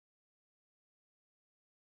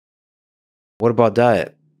What about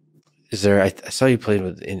diet? Is there? I saw you played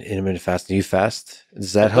with intermittent fasting. You fast?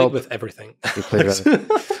 Does that I help? played with everything. You played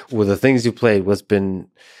with the things you played. What's been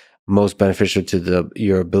most beneficial to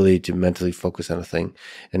your ability to mentally focus on a thing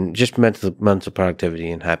and just mental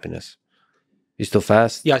productivity and happiness? You still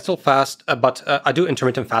fast? Yeah, I still fast, but I do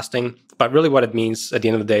intermittent fasting. But really what it means at the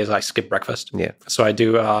end of the day is I skip breakfast. Yeah. So I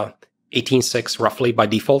do 18-6 roughly by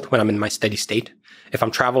default when I'm in my steady state. If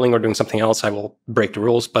I'm traveling or doing something else, I will break the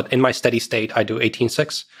rules. But in my steady state, I do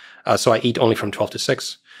 18-6. So I eat only from 12 to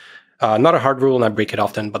 6. Not a hard rule, and I break it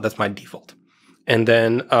often, but that's my default. And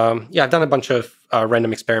then, I've done a bunch of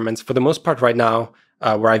random experiments. For the most part right now,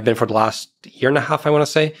 where I've been for the last year and a half, I want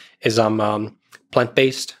to say, is I'm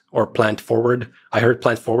plant-based or plant-forward. I heard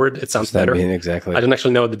plant-forward. It sounds better. Exactly. I don't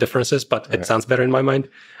actually know what the difference is, but it sounds better in my mind.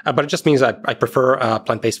 But it just means I prefer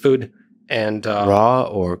plant-based food. And raw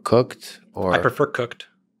or cooked? Or I prefer cooked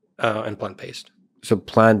and plant-based. So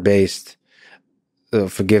plant-based,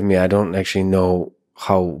 forgive me, I don't actually know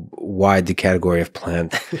how wide the category of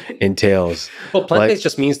plant entails. Well, plant-based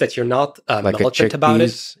just means that you're not militant about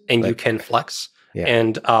it, and you can flex. Yeah.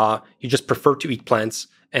 And you just prefer to eat plants.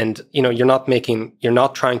 And you're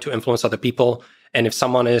not trying to influence other people. And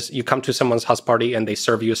if you come to someone's house party and they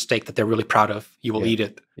serve you a steak that they're really proud of, you will eat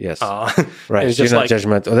it. Yes. Right. So you're not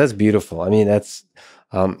judgmental. Oh, that's beautiful. I mean, that's,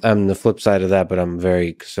 I'm the flip side of that, but I'm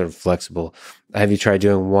very sort of flexible. Have you tried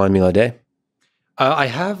doing one meal a day? I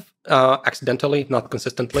have accidentally, not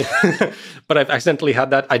consistently, but I've accidentally had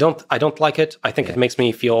that. I don't like it. I think it makes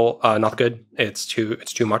me feel not good. It's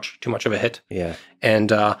too much of a hit. Yeah. And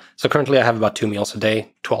so currently I have about 2 meals a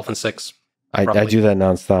day, 12 and 6. I do that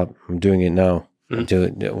nonstop. I'm doing it now. Mm-hmm. I do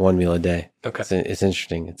it 1 meal a day. Okay. It's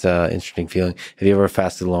interesting. It's an interesting feeling. Have you ever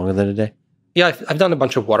fasted longer than a day? Yeah, I've done a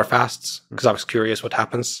bunch of water fasts because I was curious what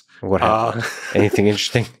happens. What happened? Anything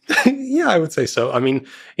interesting? Yeah, I would say so. I mean,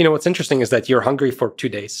 what's interesting is that you're hungry for 2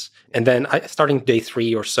 days. And then starting day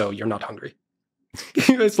 3 or so, you're not hungry.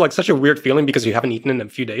 It's like such a weird feeling because you haven't eaten in a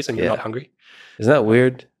few days and you're not hungry. Isn't that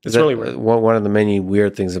weird? It's really weird. One of the many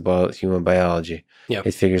weird things about human biology. Yeah.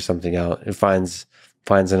 It figures something out. It finds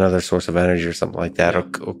another source of energy or something like that,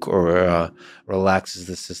 or relaxes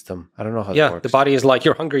the system. I don't know how that works. The body is like,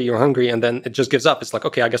 you're hungry, and then it just gives up. It's like,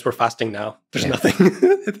 okay, I guess we're fasting now. There's nothing.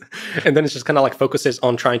 And then it's just kind of like focuses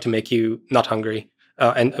on trying to make you not hungry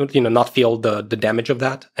and not feel the damage of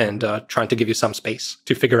that, and trying to give you some space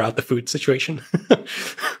to figure out the food situation.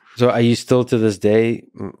 So are you still to this day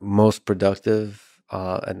most productive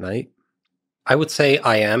at night? I would say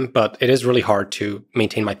I am, but it is really hard to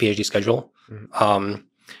maintain my PhD schedule. Mm-hmm.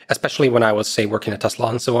 Especially when I was, say, working at Tesla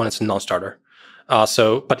and so on. It's a non-starter.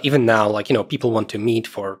 But even now, people want to meet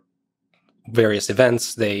for various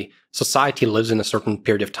events. Society lives in a certain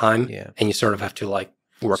period of time, and you sort of have to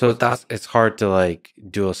work with that. It's hard to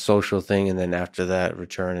do a social thing and then after that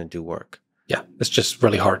return and do work. Yeah, it's just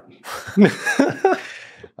really hard.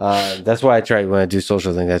 That's why when I do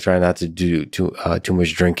social things, I try not to do too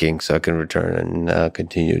much drinking so I can return and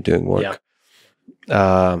continue doing work.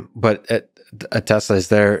 Yeah. But at Tesla, is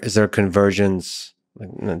there convergence?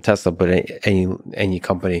 Not Tesla, but any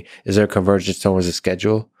company, is there convergence towards a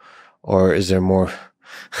schedule, or is there more?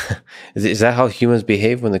 Is that how humans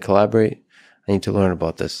behave when they collaborate? I need to learn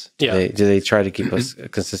about this. Yeah. Do they try to keep a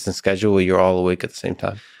consistent schedule where you're all awake at the same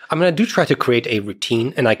time? I mean, I do try to create a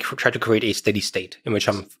routine, and I try to create a steady state in which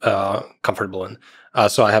I'm comfortable in.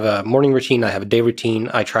 So I have a morning routine, I have a day routine.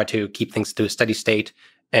 I try to keep things to a steady state,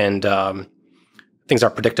 and things are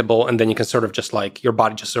predictable. And then you can sort of just your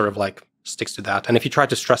body just sort of sticks to that. And if you try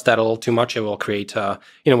to stress that a little too much, it will create,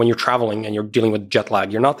 when you're traveling and you're dealing with jet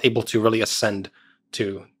lag, you're not able to really ascend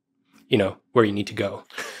to, where you need to go.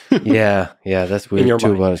 Yeah, that's weird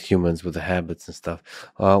too about humans with the habits and stuff.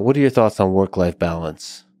 What are your thoughts on work-life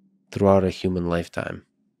balance throughout a human lifetime?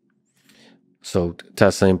 So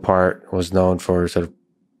Tesla in part was known for sort of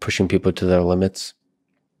pushing people to their limits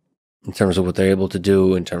in terms of what they're able to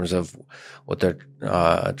do, in terms of what they're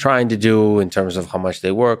trying to do, in terms of how much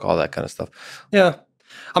they work, all that kind of stuff. Yeah.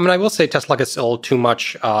 I mean, I will say Tesla gets a little too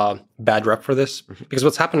much bad rep for this, because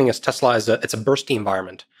what's happening is Tesla it's a bursty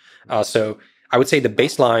environment. So I would say the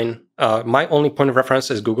baseline, my only point of reference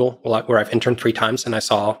is Google, where I've interned 3 times and I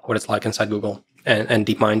saw what it's like inside Google and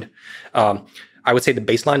DeepMind. I would say the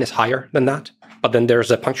baseline is higher than that, but then there's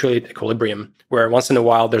a punctuated equilibrium where once in a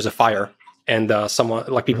while there's a fire and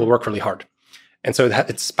people work really hard. And so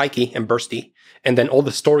it's spiky and bursty. And then all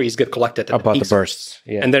the stories get collected about the bursts.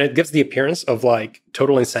 Yeah. And then it gives the appearance of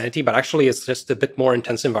total insanity, but actually it's just a bit more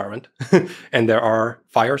intense environment. And there are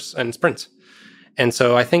fires and sprints. And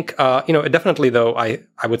so I think, definitely though, I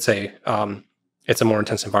would say it's a more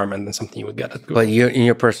intense environment than something you would get at Google. But in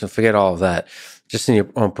your personal, forget all of that. Just in your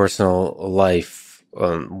own personal life,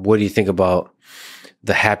 what do you think about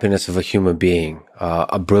the happiness of a human being,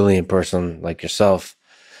 a brilliant person like yourself,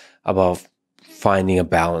 about finding a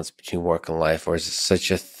balance between work and life, or is it such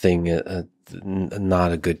a thing,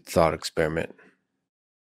 not a good thought experiment?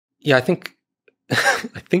 Yeah, I think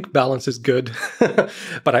I think balance is good,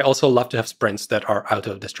 but I also love to have sprints that are out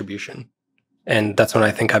of distribution, and that's when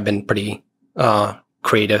I think I've been pretty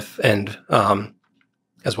creative and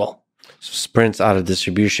as well. So sprints out of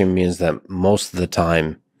distribution means that most of the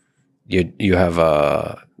time you have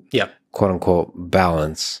a quote unquote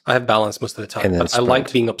balance. I have balance most of the time, but I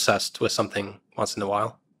like being obsessed with something once in a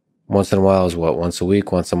while. Once in a while is what? Once a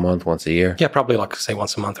week, once a month, once a year? Yeah, probably like say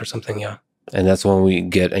once a month or something. Yeah. And that's when we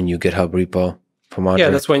get a new GitHub repo from Andrej? Yeah,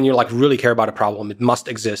 that's when you like really care about a problem. It must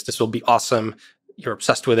exist. This will be awesome. You're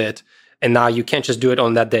obsessed with it. And now you can't just do it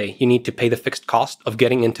on that day. You need to pay the fixed cost of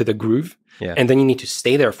getting into the groove. Yeah. And then you need to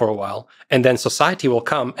stay there for a while. And then society will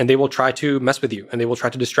come and they will try to mess with you and they will try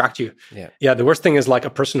to distract you. Yeah. Yeah. The worst thing is like a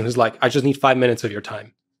person who's like, I just need 5 minutes of your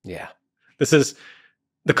time. Yeah. This is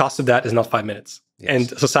the cost of that is not 5 minutes. Yes.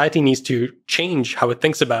 And society needs to change how it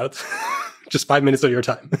thinks about just 5 minutes of your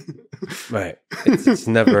time. Right. It's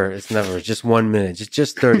never just 1 minute,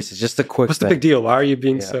 just 30, just a quick What's the big deal? Why are you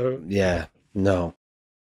being so? Yeah. No.